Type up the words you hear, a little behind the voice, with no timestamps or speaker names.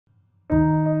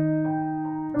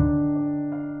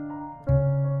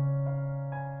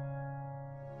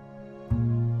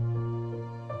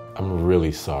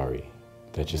really sorry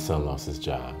that your son lost his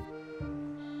job.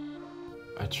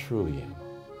 I truly am.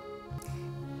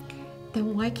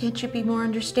 Then why can't you be more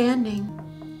understanding?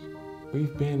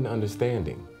 We've been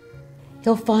understanding.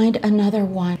 He'll find another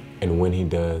one. And when he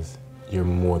does, you're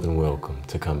more than welcome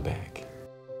to come back.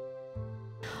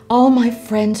 All my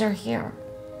friends are here.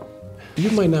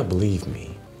 You might not believe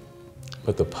me,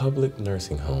 but the public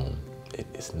nursing home, it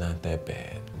is not that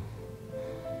bad.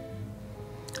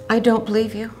 I don't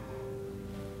believe you.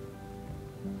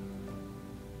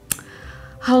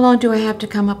 How long do I have to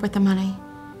come up with the money?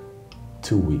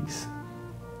 2 weeks.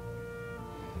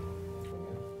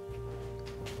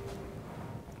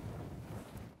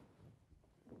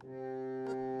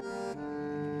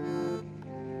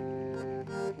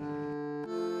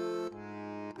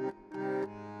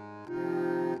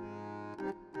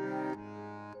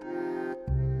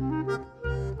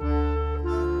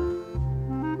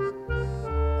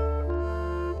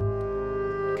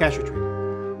 Cash retreat.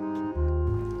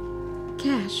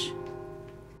 Cash.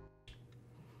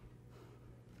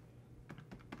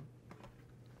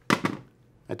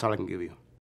 That's all I can give you.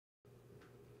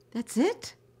 That's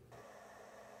it?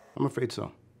 I'm afraid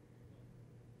so.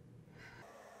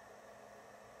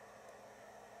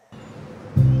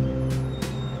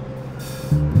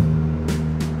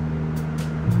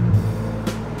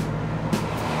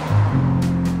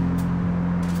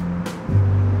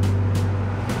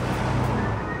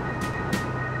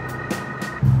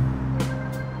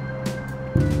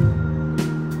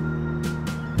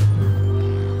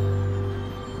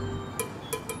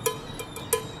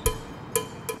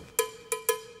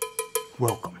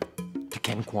 Welcome to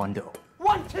Ken Kwando.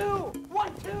 1, 2,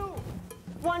 1, 2,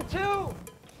 1, 2,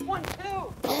 1,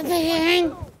 2.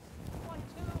 Vivian!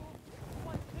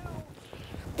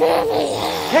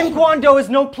 Ken Kwando is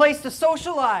no place to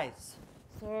socialize.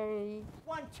 Sorry.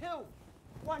 1, 2,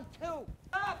 1, 2.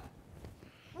 Up.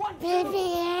 1, 2.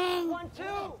 Vivian! 1, 2.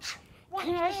 1,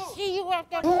 Can I 2. see you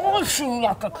after I'll see you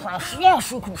after class.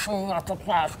 Yes, you can see me after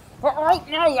class. But right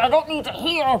now, I don't need to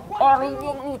hear, or I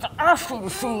don't need to ask you to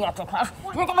see me after class.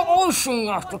 You're gonna always see me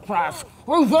after class.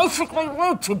 We basically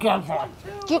live together.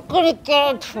 You're gonna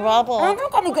get in trouble. I'm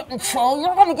not gonna get in trouble.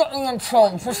 You're gonna get me in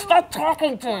trouble. So stop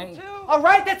talking to me. All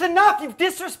right, that's enough. You've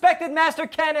disrespected Master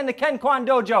Ken and the Ken Kwan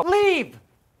Dojo. Leave.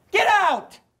 Get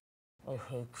out. I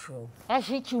hate you. I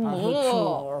hate you I hate you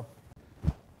more. more.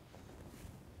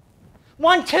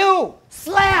 1, 2.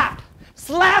 Slap.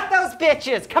 Slap those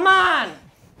bitches. Come on.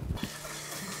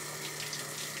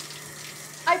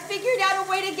 I figured out a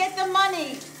way to get the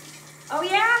money. Oh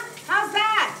yeah? How's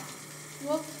that?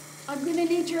 Well, I'm gonna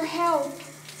need your help.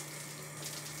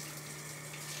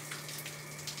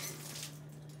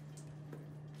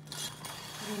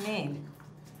 What do you mean?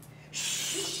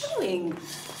 Shh, what are you doing?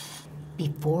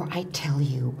 Before I tell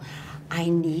you, I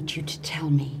need you to tell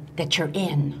me that you're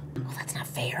in. Well, that's not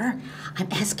fair. I'm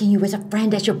asking you as a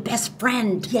friend, as your best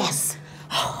friend. Yes.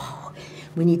 Oh,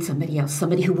 we need somebody else,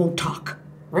 somebody who won't talk.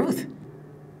 Ruth.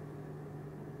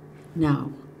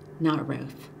 No, not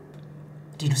Ruth.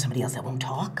 Do you know somebody else that won't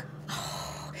talk?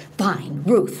 Oh, fine,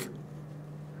 Ruth.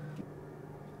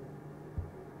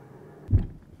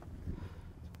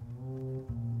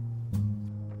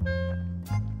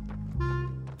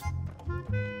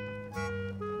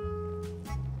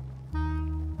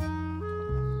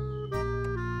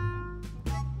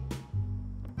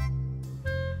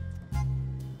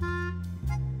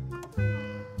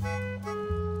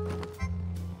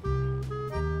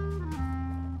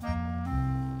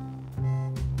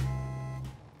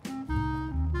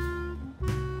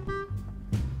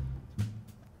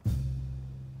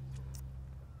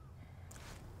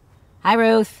 Hi,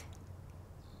 Ruth.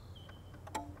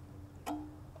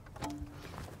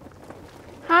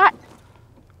 Hot?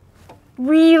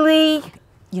 Really?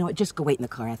 You know what? Just go wait in the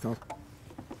car, Ethel.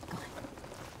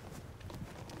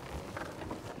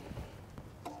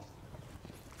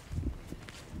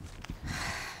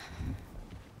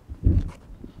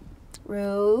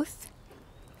 Ruth,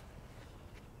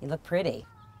 you look pretty.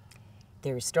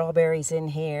 There's strawberries in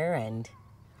here and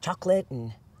chocolate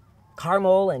and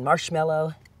caramel and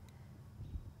marshmallow.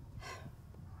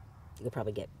 You could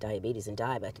probably get diabetes and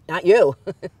die, but not you.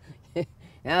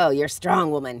 No, you're a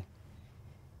strong woman.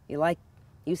 You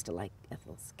used to like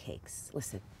Ethel's cakes.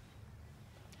 Listen,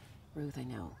 Ruth, I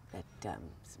know that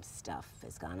some stuff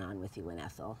has gone on with you and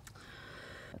Ethel.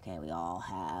 Okay, we all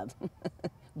have.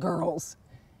 Girls.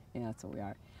 Yeah, that's what we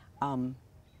are.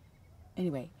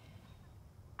 Anyway,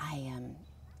 I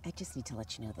just need to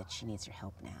let you know that she needs your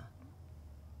help now.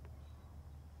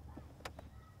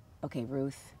 Okay,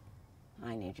 Ruth,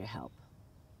 I need your help.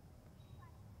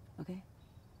 Okay?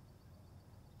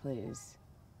 Please.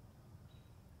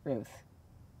 Ruth,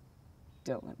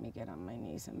 don't let me get on my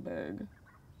knees and beg.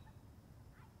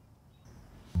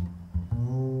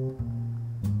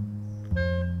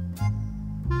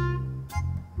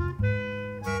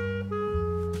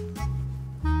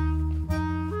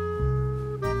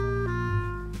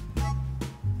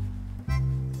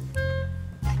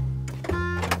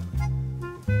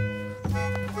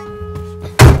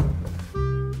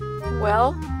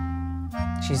 Well?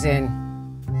 She's in.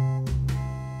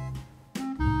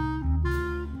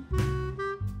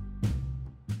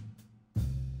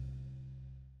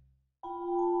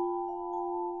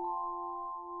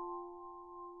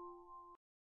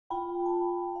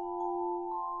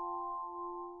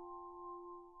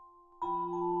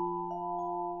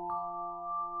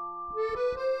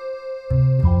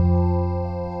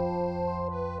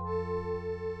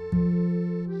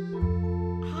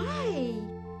 Hi.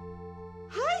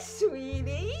 Hi,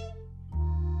 sweetie.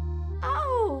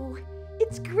 Oh,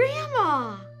 it's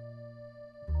Grandma.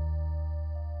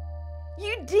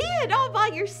 You did all by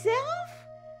yourself?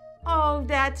 Oh,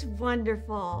 that's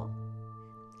wonderful.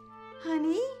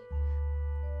 Honey,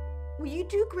 will you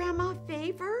do Grandma a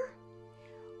favor?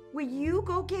 Will you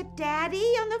go get Daddy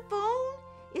on the phone?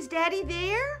 Is Daddy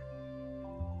there?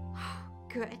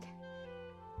 Good.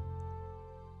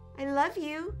 I love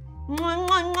you. Mwah,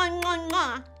 mwah, mwah, mwah,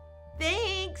 mwah.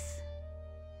 Thanks.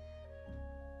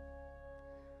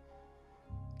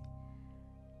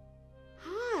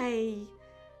 Hi.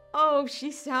 Oh,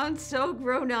 she sounds so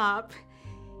grown up.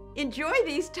 Enjoy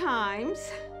these times.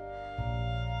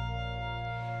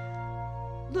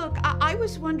 Look, I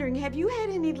was wondering, have you had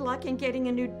any luck in getting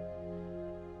a new...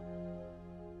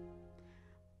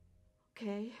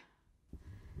 Okay.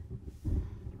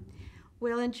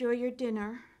 Well, enjoy your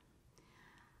dinner.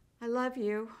 I love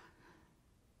you.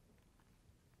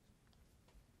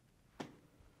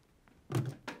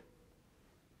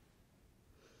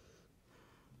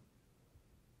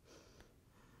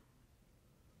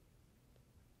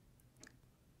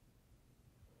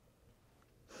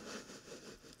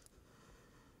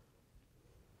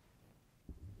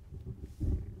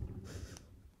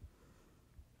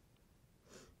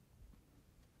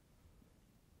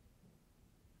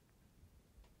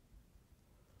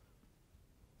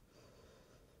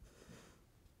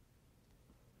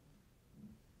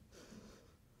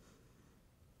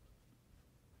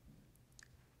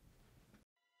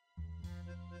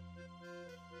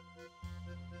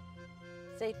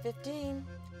 It's 8:15.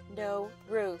 No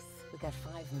Ruth. We got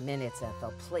 5 minutes,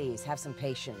 Ethel. Please, have some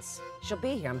patience. She'll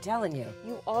be here, I'm telling you.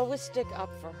 You always stick up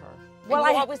for her. Well,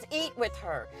 And you I- always eat with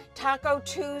her. Taco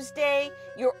Tuesday,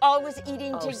 you're always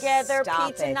eating together. stop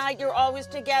Pizza it. night, you're always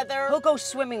together. Who'll go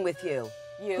swimming with you?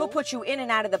 You. Who'll put you in and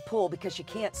out of the pool because you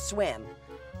can't swim?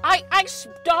 I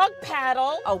dog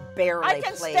paddle. Oh, barely, I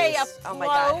can please. stay Oh, my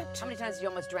God. afloat. How many times did you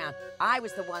almost drown? I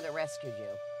was the one that rescued you.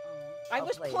 I Oh,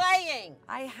 was please. playing.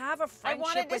 I have a I friendship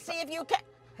wanted to with... see if you can.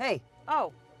 Hey,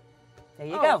 Oh, there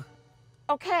you Oh. go.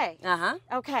 okay. Uh-huh.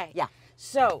 Okay. Yeah.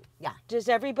 So, Yeah. does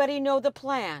everybody know the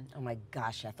plan? Oh, my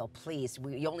gosh, Ethel, please.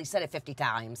 You only said it 50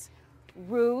 times.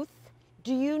 Ruth,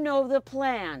 do you know the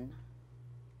plan?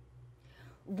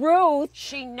 Ruth,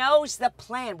 She knows the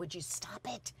plan. Would you stop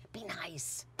it? Be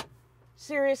nice.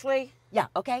 seriously? Yeah,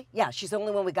 okay? Yeah, she's the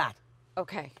only one we got.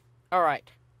 Okay. All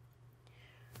right.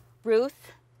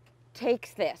 Ruth,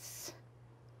 take this.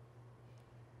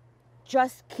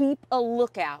 Just keep a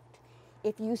lookout.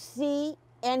 If you see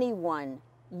anyone,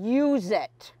 use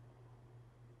it.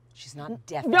 She's not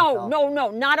deaf, No, Ethel. no,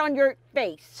 not on your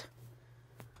face.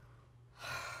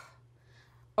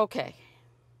 Okay.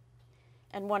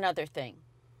 And one other thing.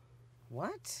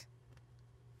 What?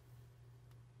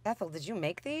 Ethel, did you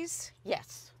make these?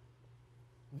 Yes.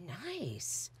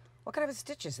 Nice. What kind of a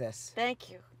stitch is this? Thank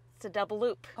you. It's a double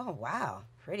loop. Oh, wow.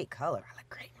 Pretty color. I look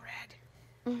great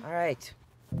in red. All right.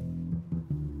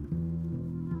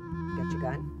 Got your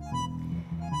gun?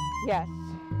 Yes.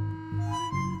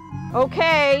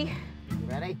 Okay. You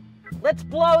ready? Let's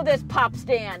blow this pop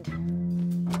stand.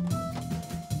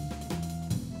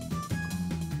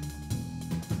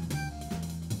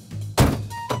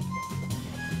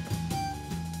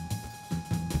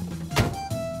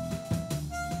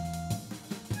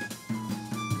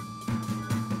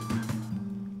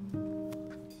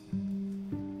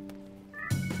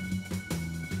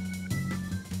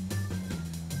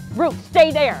 Ruth,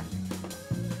 stay there.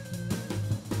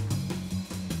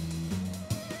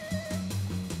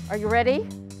 Are you ready?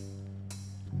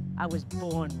 I was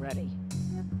born ready.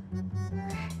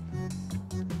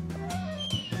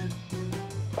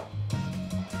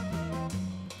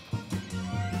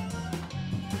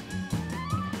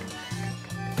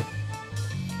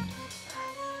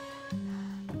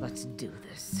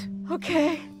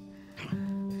 Okay.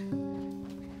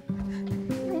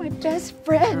 You're my best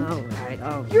friend. All right,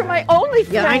 all right. You're my only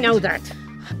friend. Yeah, I know that.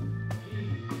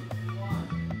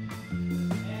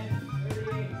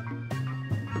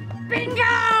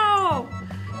 Bingo!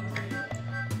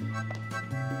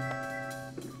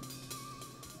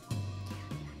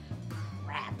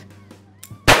 Crap.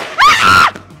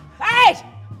 Ah! Hey!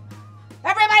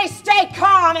 Everybody stay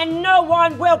calm and no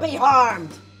one will be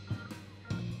harmed.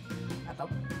 Ethel.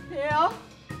 Yeah?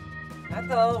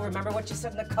 Ethel, remember what you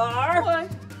said in the car?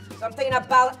 What? Something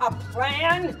about a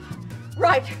plan?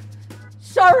 Right.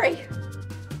 Sorry.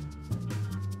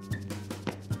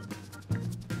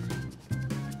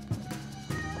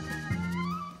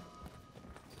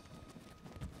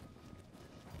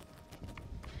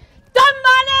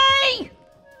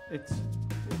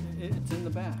 It's in the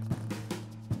back.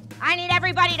 I need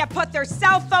everybody to put their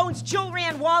cell phones, jewelry,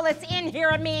 and wallets in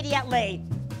here immediately.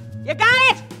 You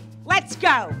got it? Let's go.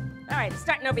 All right,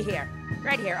 starting over here.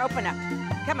 Right here, open up.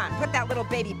 Come on, put that little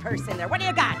baby purse in there. What do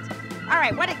you got? All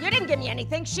right, you didn't give me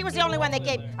anything. She was the only one that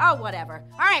gave. Oh, whatever.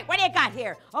 All right, what do you got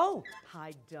here? Oh,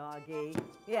 hi, doggy.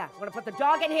 Yeah, want to put the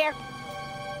dog in here?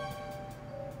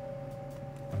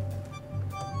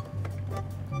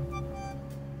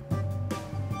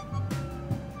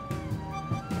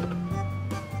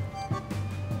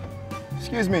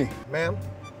 Excuse me, ma'am.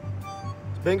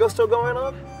 Is bingo still going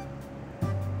on?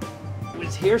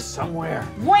 It's here somewhere.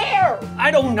 Where?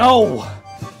 I don't know.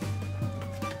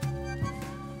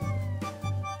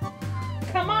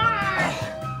 Come on!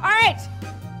 All right.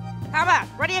 How about?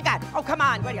 What do you got? Oh, come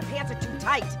on. What, your pants are too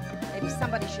tight. Maybe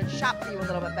somebody should shop for you a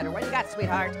little bit better. What do you got,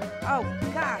 sweetheart? Oh,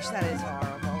 gosh, that is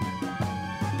horrible.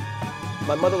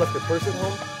 My mother left her purse at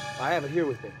home. I have it here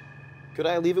with me. Could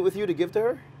I leave it with you to give to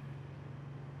her?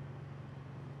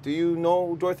 Do you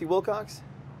know Dorothy Wilcox?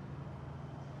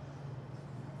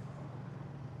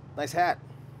 Nice hat.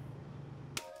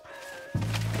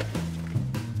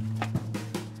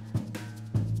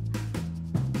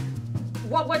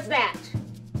 What was that?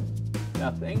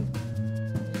 Nothing.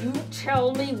 You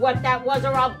tell me what that was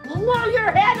or I'll blow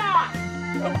your head off!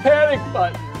 A panic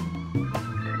button.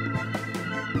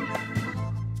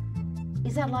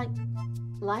 Is that like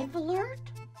life alert?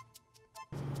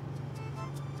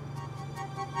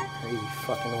 Crazy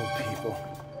fucking old people.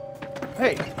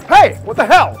 Hey, hey, what the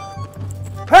hell?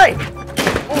 Hey!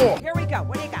 Oh. Here we go.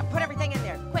 What do you got? Put everything in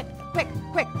there. Quick, quick,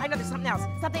 quick. I know there's something else.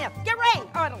 Something else. Get ready!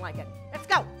 Oh, I don't like it. Let's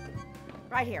go.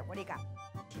 Right here. What do you got?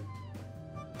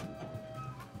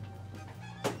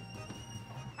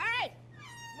 All right.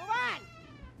 Move on.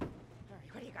 All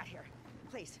right, what do you got here?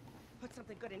 Please, put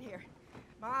something good in here.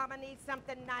 Mama needs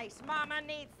something nice. Mama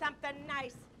needs something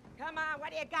nice. Come on,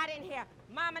 what do you got in here?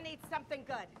 Mama needs something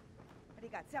good. What do you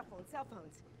got? Cell phones, cell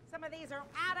phones. Some of these are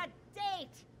out of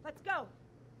date. Let's go.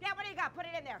 Yeah, what do you got? Put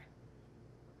it in there.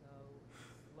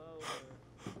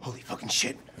 Holy fucking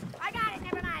shit. I got it,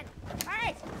 never mind. All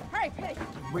right, hurry, Penny.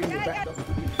 Bring it back up.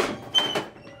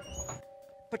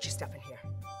 Put your stuff in here.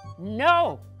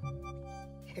 No,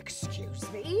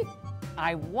 Excuse me?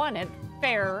 I won it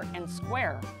fair and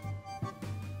square.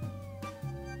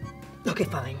 Okay,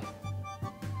 fine.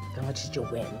 How much did you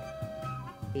win?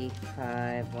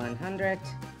 85,100.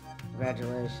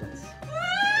 Congratulations.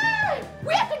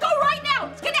 We have to go right now!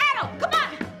 Skedaddle! Come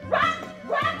on! Run!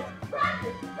 Run! Run!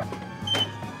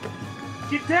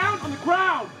 Get down on the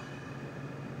ground!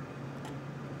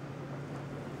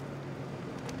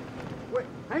 Wait,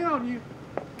 hang on, you.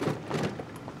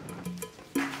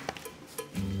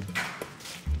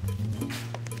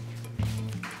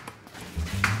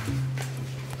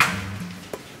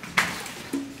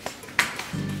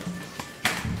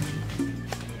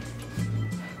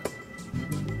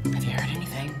 Have you heard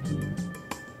anything?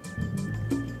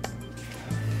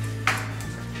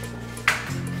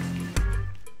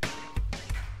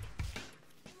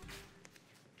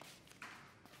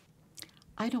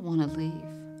 I don't want to leave.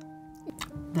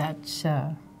 That's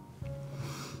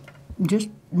just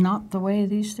not the way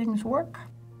these things work.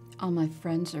 All my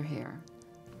friends are here.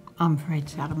 I'm afraid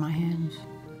it's out of my hands.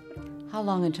 How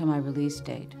long until my release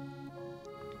date?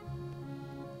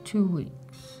 2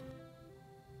 weeks.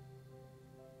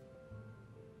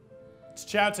 It's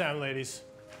chow time, ladies.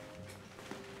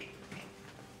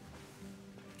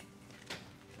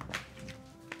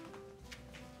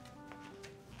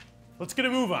 Let's get a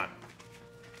move on.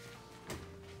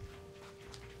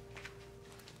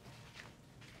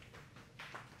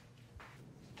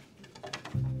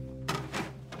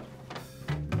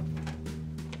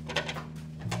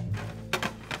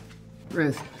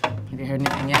 Ruth, have you heard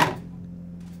anything yet?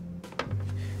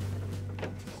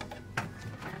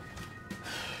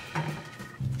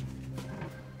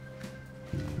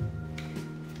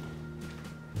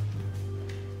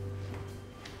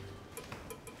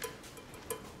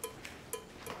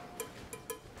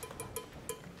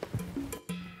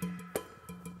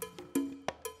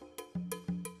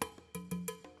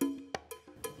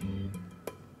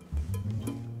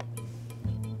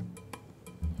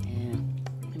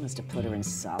 Must have put her in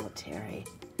solitary.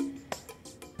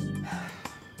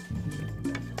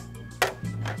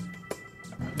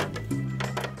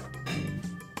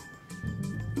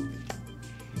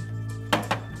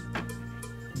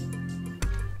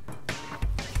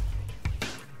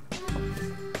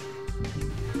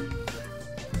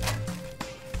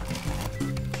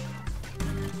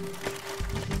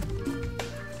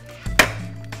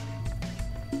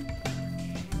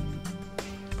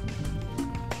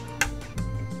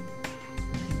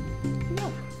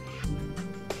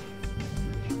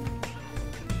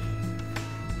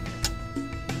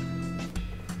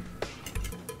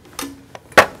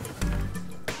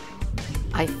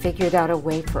 I figured out a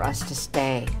way for us to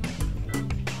stay.